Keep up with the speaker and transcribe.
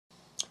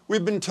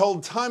We've been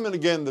told time and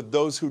again that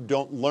those who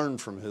don't learn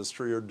from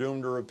history are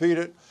doomed to repeat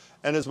it.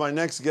 And as my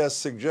next guest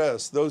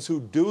suggests, those who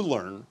do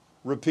learn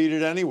repeat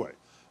it anyway.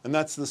 And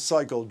that's the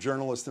cycle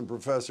journalist and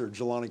professor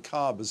Jelani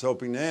Cobb is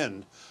hoping to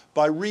end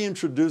by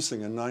reintroducing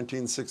a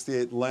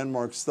 1968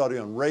 landmark study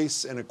on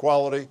race,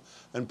 inequality,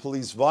 and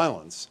police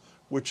violence,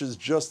 which is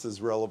just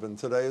as relevant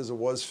today as it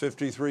was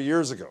 53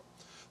 years ago.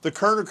 The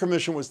Kerner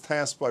Commission was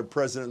tasked by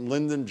President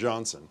Lyndon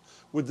Johnson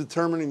with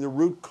determining the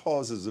root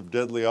causes of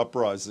deadly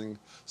uprising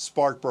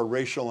sparked by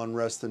racial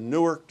unrest in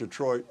Newark,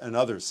 Detroit, and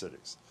other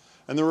cities.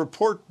 And the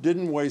report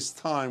didn't waste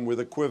time with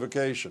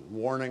equivocation,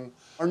 warning,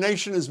 our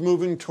nation is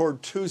moving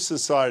toward two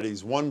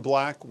societies, one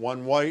black,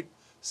 one white,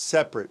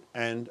 separate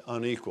and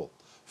unequal.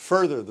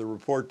 Further, the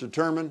report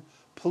determined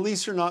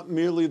police are not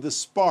merely the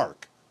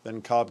spark.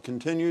 Then Cobb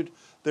continued,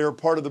 they are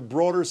part of the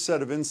broader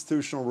set of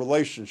institutional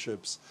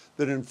relationships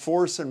that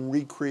enforce and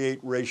recreate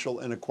racial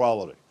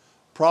inequality.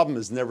 Problem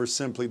is never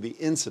simply the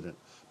incident,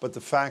 but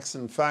the facts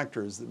and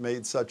factors that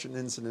made such an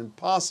incident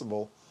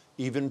possible,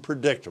 even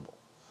predictable.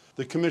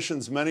 The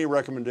Commission's many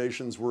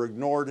recommendations were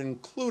ignored,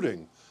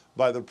 including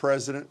by the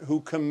President who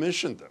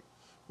commissioned them,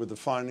 with the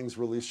findings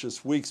released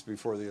just weeks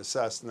before the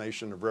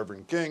assassination of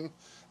Reverend King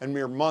and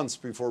mere months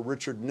before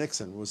Richard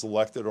Nixon was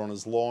elected on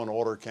his law and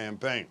order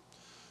campaign.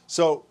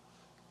 So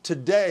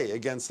today,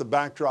 against the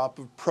backdrop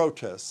of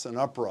protests and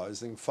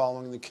uprising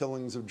following the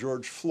killings of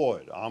George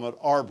Floyd, Ahmaud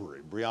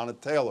Arbery, Breonna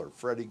Taylor,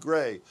 Freddie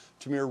Gray,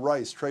 Tamir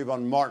Rice,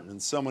 Trayvon Martin,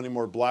 and so many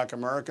more black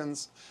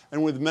Americans,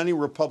 and with many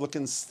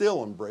Republicans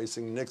still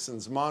embracing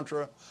Nixon's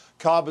mantra,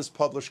 Cobb has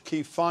published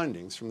key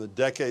findings from the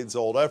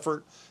decades-old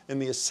effort in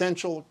the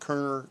Essential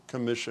Kerner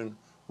Commission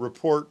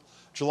Report.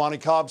 Jelani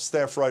Cobb,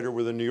 staff writer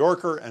with The New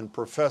Yorker and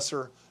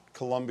professor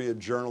Columbia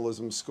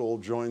Journalism School,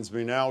 joins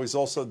me now. He's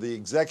also the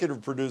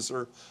executive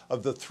producer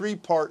of the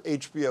three-part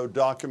HBO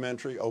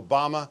documentary,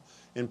 Obama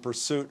in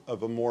Pursuit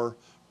of a More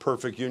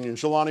Perfect Union.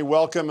 Jelani,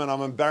 welcome, and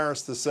I'm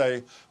embarrassed to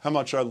say how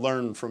much I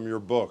learned from your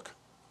book.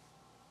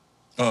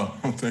 Oh,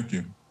 thank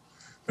you.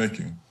 Thank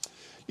you.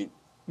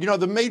 You know,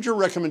 the major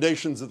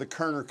recommendations of the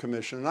Kerner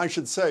Commission, and I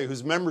should say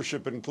whose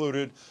membership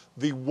included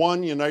the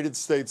one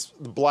the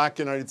black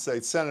United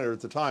States Senator at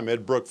the time,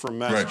 Ed Brooke from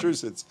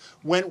Massachusetts,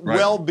 went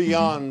well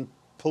beyond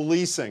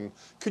policing.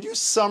 Could you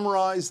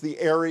summarize the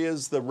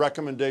areas the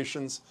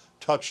recommendations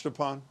touched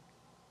upon?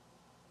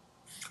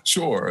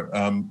 Sure.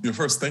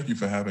 First, thank you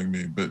for having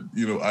me. But,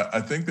 I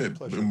think that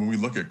when we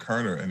look at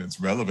Kerner and its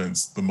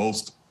relevance, the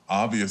most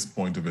obvious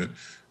point of it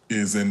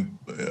is in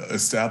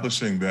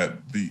establishing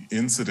that the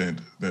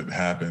incident that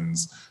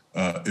happens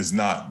is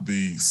not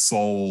the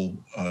sole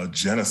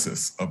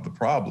genesis of the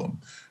problem.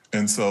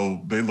 And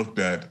so they looked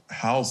at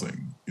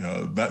housing,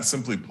 not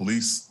simply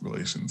police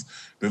relations.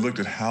 They looked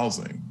at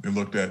housing. They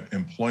looked at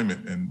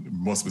employment and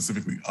more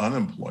specifically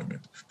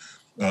unemployment.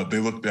 They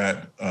looked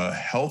at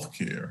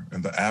healthcare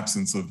and the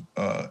absence of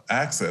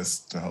access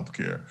to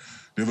healthcare.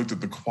 They looked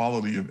at the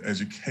quality of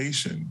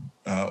education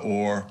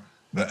or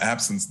the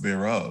absence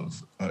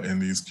thereof in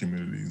these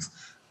communities.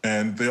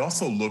 And they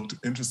also looked,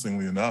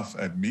 interestingly enough,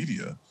 at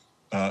media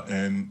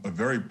and a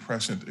very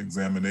prescient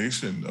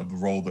examination of the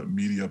role that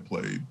media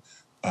played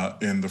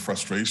in the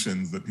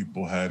frustrations that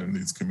people had in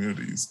these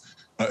communities.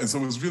 And so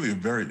it was really a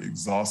very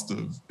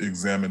exhaustive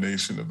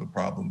examination of the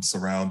problems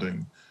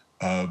surrounding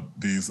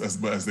these,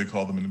 as they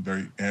call them in a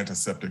very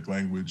antiseptic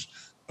language,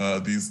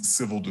 these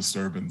civil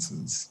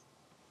disturbances.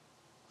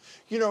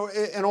 You know,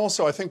 and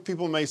also I think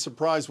people may be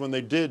surprised when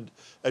they did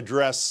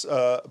address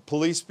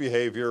police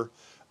behavior.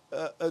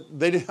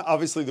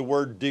 Obviously the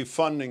word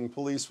defunding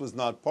police was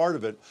not part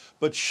of it,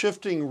 but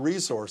shifting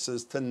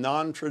resources to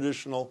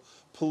non-traditional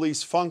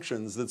police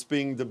functions that's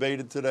being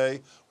debated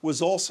today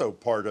was also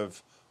part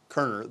of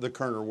the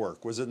Kerner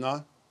work, was it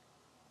not?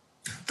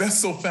 That's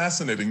so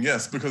fascinating,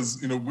 yes,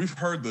 because we've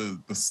heard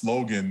the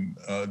slogan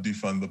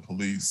defund the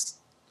police,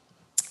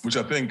 which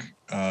I think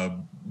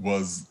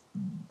was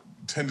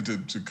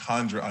tended to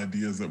conjure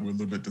ideas that were a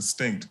little bit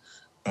distinct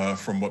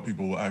from what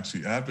people were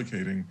actually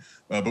advocating.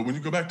 But when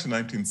you go back to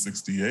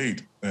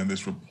 1968 and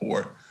this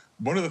report,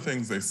 one of the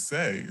things they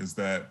say is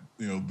that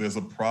there's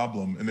a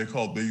problem, and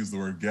they use the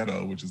word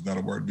ghetto, which is not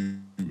a word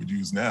we would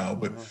use now,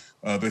 but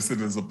they said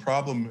there's a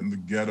problem in the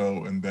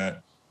ghetto and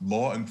that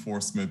law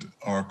enforcement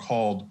are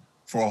called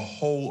for a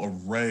whole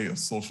array of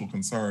social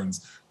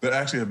concerns that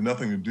actually have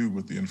nothing to do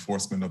with the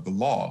enforcement of the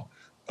law.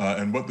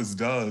 And what this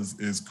does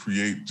is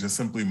create just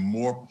simply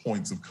more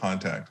points of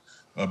contact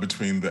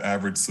between the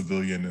average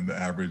civilian and the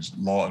average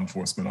law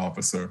enforcement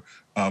officer,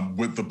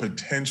 with the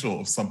potential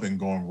of something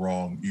going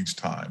wrong each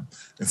time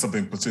and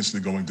something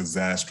potentially going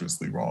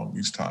disastrously wrong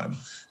each time.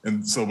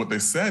 And so what they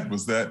said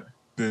was that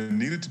there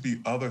needed to be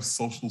other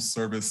social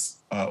service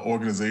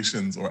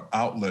organizations or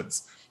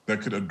outlets that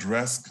could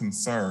address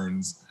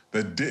concerns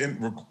that didn't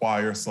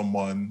require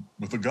someone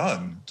with a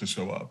gun to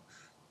show up.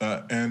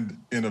 And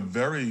in a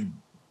very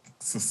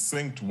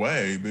succinct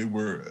way, they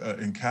were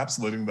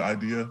encapsulating the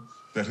idea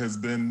that has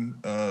been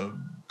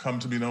come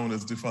to be known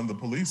as defund the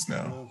police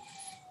now.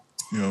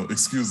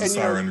 Excuse the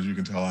siren, as you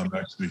can tell, I'm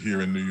actually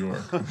here in New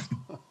York.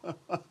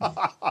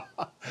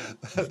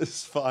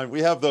 It's fine.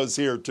 We have those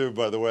here too,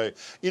 by the way.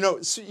 You know,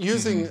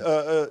 using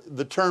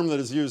the term that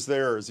is used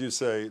there, as you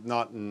say,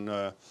 not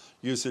in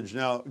usage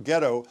now,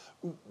 ghetto,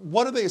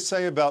 what do they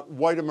say about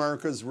white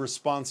America's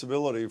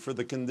responsibility for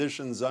the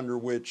conditions under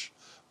which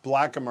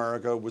Black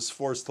America was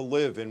forced to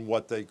live in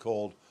what they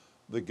called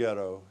the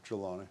ghetto,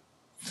 Jelani?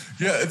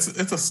 Yeah, it's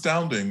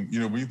astounding. You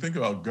know, when you think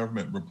about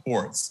government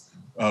reports,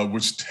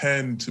 which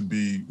tend to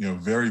be, you know,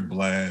 very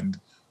bland,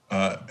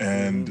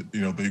 and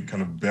you know, they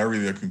kind of bury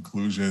their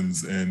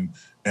conclusions in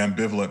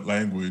ambivalent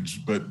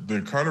language. But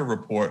the Kerner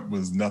report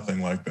was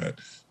nothing like that.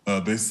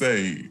 They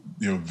say,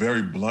 you know,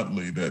 very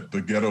bluntly that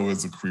the ghetto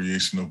is a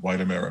creation of white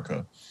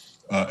America,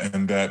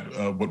 and that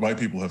what white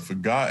people have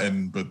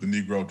forgotten, but the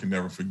Negro can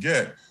never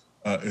forget,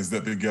 is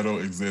that the ghetto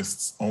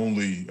exists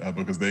only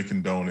because they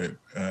condone it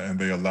and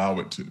they allow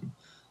it to.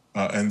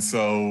 And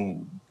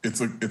so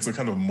it's a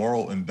kind of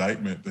moral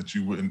indictment that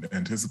you wouldn't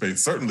anticipate.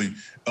 Certainly,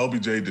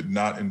 LBJ did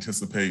not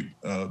anticipate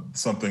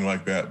something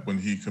like that when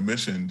he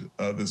commissioned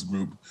this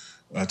group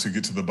to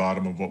get to the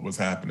bottom of what was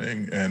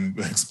happening, and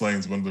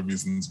explains one of the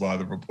reasons why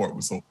the report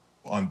was so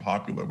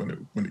unpopular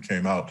when it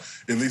came out,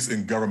 at least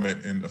in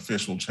government and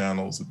official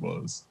channels it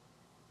was.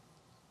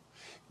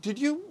 Did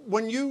you,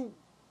 when you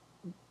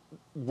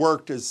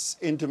worked as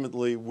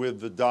intimately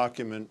with the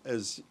document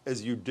as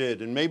you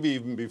did, and maybe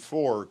even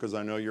before, because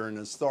I know you're an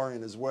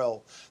historian as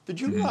well, did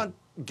you not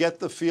get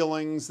the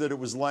feelings that it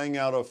was laying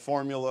out a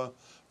formula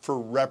for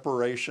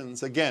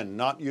reparations? Again,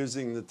 not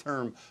using the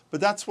term,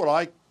 but that's what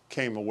I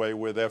came away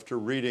with after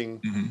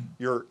reading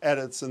your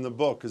edits in the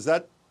book. Is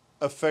that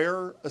a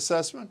fair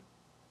assessment?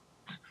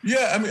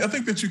 Yeah, I mean, I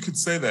think that you could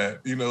say that.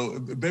 You know,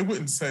 they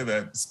wouldn't say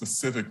that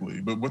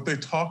specifically, but what they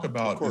talk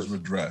about is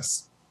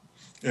redress.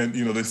 And,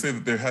 you know, they say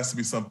that there has to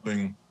be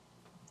something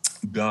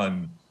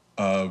done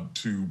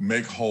to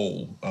make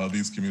whole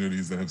these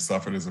communities that have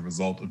suffered as a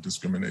result of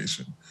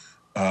discrimination.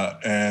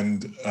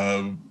 And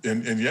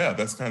yeah,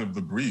 that's kind of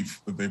the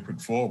brief that they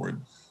put forward.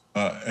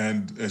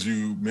 And as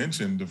you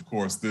mentioned, of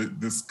course,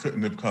 this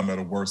couldn't have come at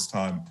a worse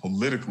time,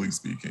 politically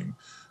speaking.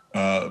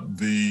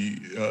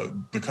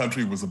 The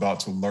country was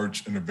about to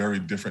lurch in a very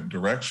different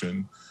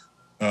direction.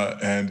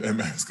 And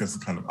it's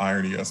kind of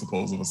irony, I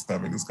suppose, of us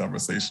having this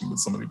conversation with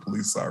so many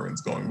police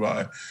sirens going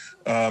by.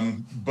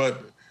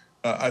 But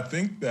I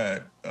think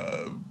that,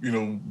 you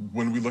know,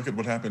 when we look at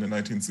what happened in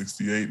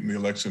 1968 in the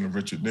election of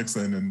Richard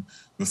Nixon and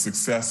the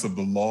success of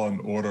the law and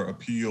order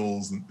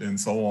appeals and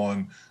so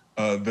on,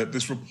 that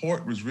this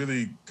report was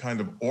really kind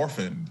of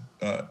orphaned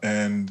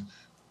and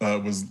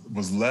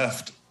was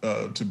left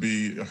to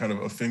be a kind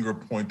of a finger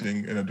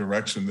pointing in a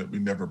direction that we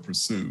never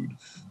pursued.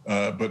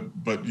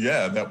 But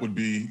yeah, that would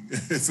be,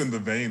 it's in the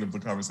vein of the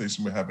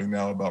conversation we're having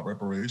now about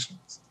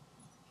reparations.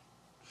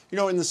 You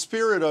know, in the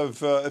spirit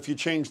of if you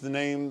change the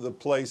name, the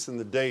place, and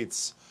the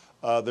dates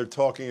they're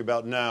talking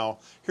about now,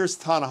 here's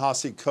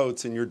Ta-Nehisi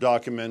Coates in your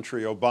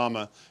documentary,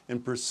 Obama in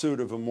Pursuit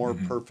of a More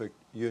Perfect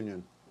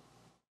Union.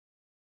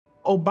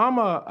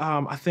 Obama,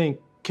 I think,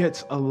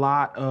 gets a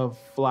lot of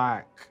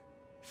flack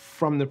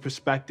from the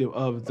perspective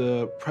of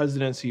the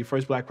presidency,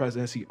 first Black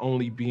presidency,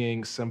 only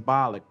being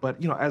symbolic.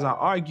 But, you know, as I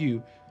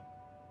argue,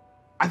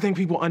 I think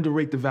people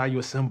underrate the value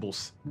of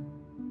symbols.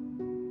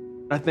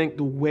 I think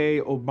the way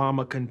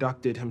Obama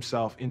conducted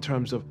himself in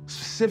terms of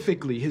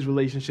specifically his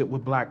relationship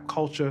with Black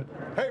culture,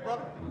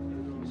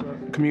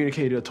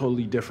 communicated a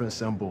totally different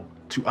symbol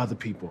to other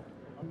people.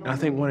 And I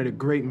think one of the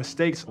great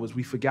mistakes was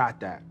we forgot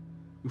that.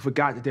 We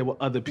forgot that there were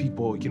other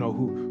people, you know,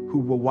 who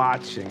were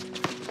watching.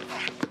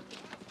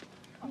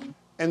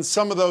 And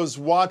some of those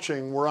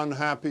watching were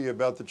unhappy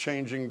about the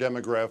changing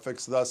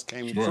demographics, thus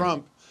came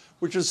Trump,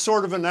 which is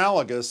sort of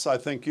analogous, I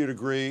think you'd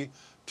agree,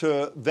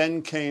 to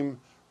then came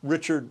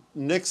Richard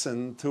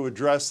Nixon to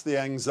address the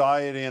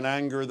anxiety and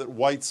anger that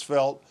whites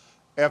felt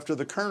after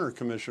the Kerner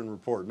Commission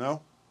report,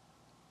 no?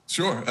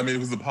 Sure. I mean, it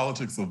was the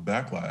politics of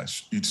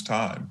backlash each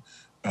time.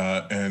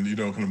 And, you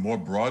know, kind of more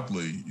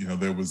broadly, you know,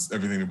 there was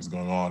everything that was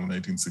going on in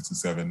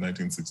 1967,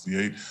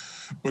 1968,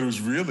 but it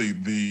was really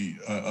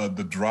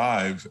the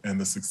drive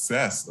and the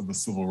success of the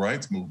civil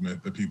rights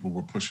movement that people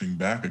were pushing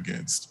back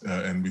against.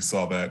 And we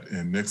saw that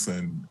in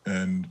Nixon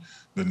and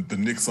the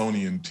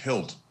Nixonian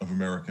tilt of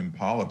American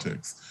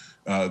politics.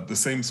 The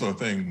same sort of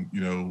thing,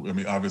 you know, I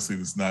mean, obviously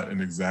it's not an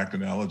exact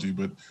analogy,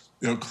 but,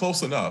 you know,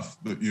 close enough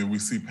that, you know, we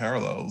see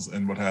parallels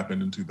in what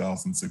happened in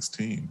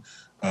 2016.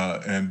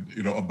 And,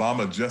 you know,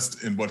 Obama,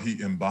 just in what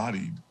he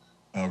embodied,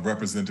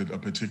 represented a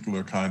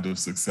particular kind of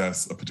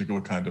success, a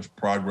particular kind of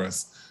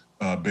progress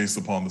based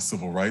upon the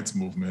civil rights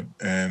movement.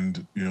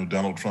 And, you know,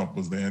 Donald Trump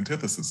was the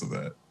antithesis of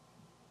that.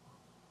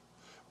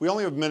 We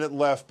only have a minute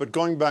left, but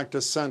going back to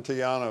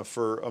Santayana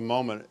for a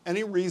moment,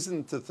 any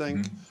reason to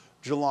think,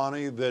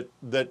 Jelani,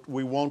 that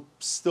we won't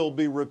still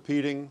be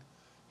repeating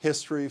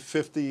history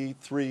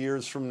 53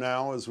 years from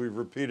now as we've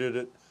repeated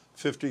it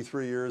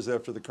 53 years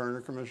after the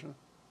Kerner Commission?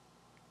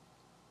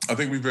 I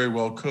think we very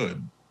well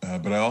could,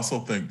 but I also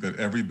think that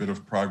every bit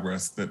of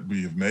progress that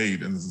we have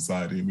made in the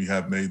society, and we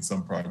have made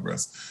some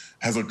progress,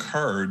 has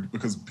occurred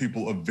because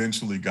people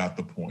eventually got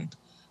the point.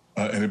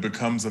 and it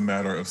becomes a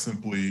matter of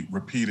simply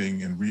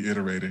repeating and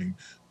reiterating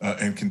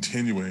and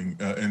continuing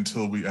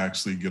until we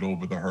actually get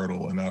over the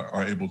hurdle and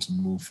are able to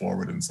move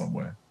forward in some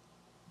way.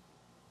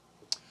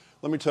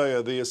 Let me tell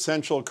you, the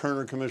Essential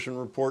Kerner Commission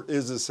Report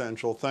is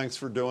essential. Thanks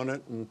for doing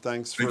it, and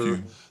thanks for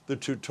the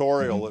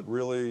tutorial. It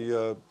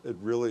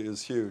really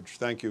is huge.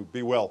 Thank you.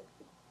 Be well.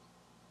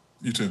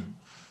 You too.